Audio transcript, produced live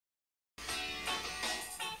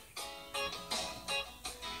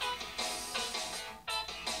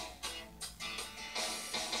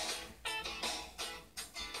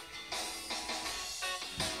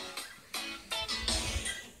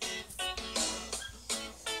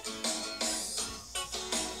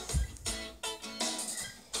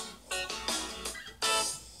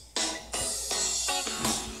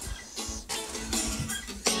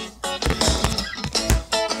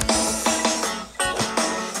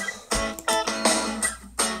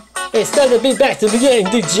It's time to be back to the beginning,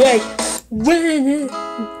 DJ. When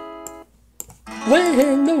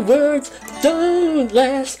the words don't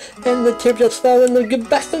last and the tears just fall and the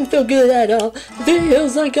goodbyes don't feel good at all,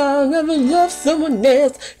 feels like I'll never love someone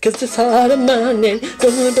else, cause this heart of mine ain't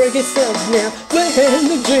gonna break itself now. When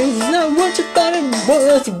the dream's not what you thought it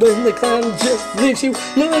was, when the cloud just leaves you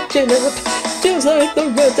looking up, feels like the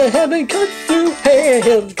road to heaven cut through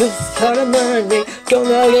hell, cause this heart of mine ain't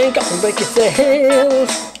gonna break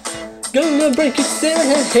itself. Gonna break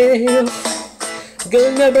itself.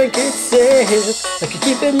 Gonna break itself. I can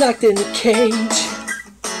keep it locked in a cage.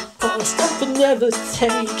 Oh, stop and never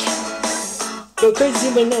take. Go crazy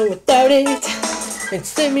when I'm without it, and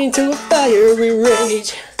send me into a fiery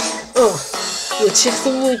rage. The chest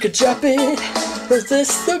and we could drop it. There's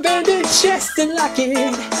this abandoned chest and lock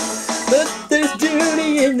it. But there's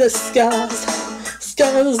beauty in the scars,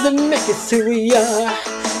 scars that make us who we are.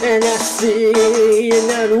 And I see, and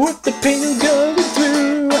not worth the pain I'm going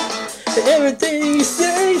through. Everything you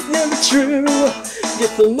say is never true.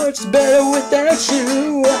 Gets so much better without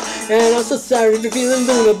you. And I'm so sorry for feeling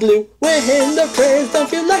blue or blue. When the prayers don't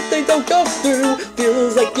feel like they don't go through,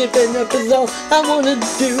 feels like giving up is all I wanna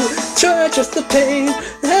do. Try to trust the pain,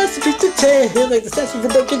 it has to be to tell. Like the sounds of a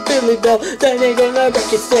broken Billy bell, that ain't gonna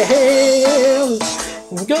break itself.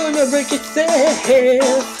 Gonna break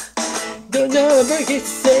itself. Gonna break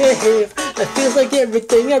itself. It feels like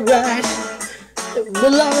everything I write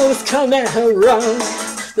will always come out wrong.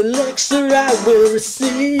 The lecture I will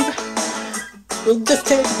receive will just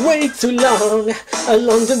take way too long. I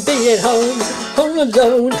long to be at home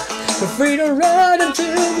alone, free to run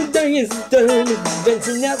until the day is done.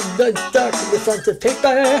 Inventing out the darkness onto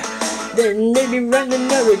paper, then maybe writing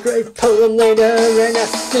another great poem later. And I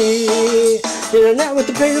see, not with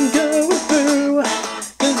the pain I'm going through,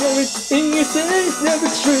 cause everything you say is never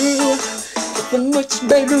true. So much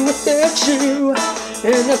baby without you,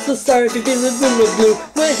 and I'm so sorry if you feel the blue.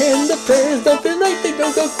 When the prayers don't feel like they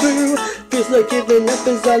don't go through, feels like giving up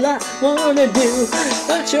is all I wanna do.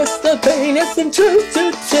 I trust the pain, has some truth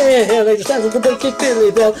to tell. Like the sounds of the broken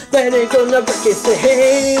Philly bell, that ain't gonna break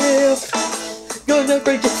itself. Gonna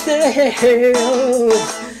break itself.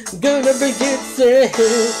 Gonna break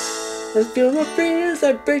itself. I feel more free as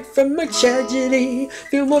I break from my tragedy.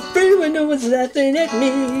 Feel more free when no one's laughing at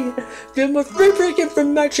me. Feel more free breaking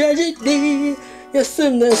from my tragedy. Yes,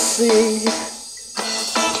 in the sea.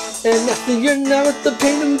 And I see you're not with the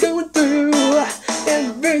pain I'm going through.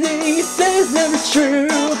 Everything you say is never true.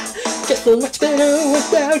 Gets so much better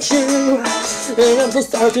without you. And I'm so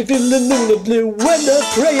sorry if you're feeling blue blue. When the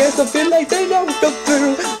prayers don't feel like they don't go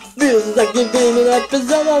through, feels like giving it up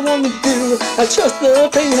is all I wanna do. I trust the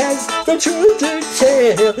pain has some truth to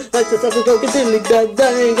tell. Like the sound of broken Billy bell,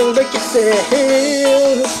 that ain't gonna break itself.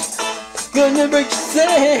 Gonna break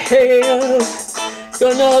itself.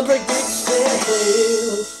 Gonna break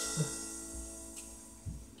itself.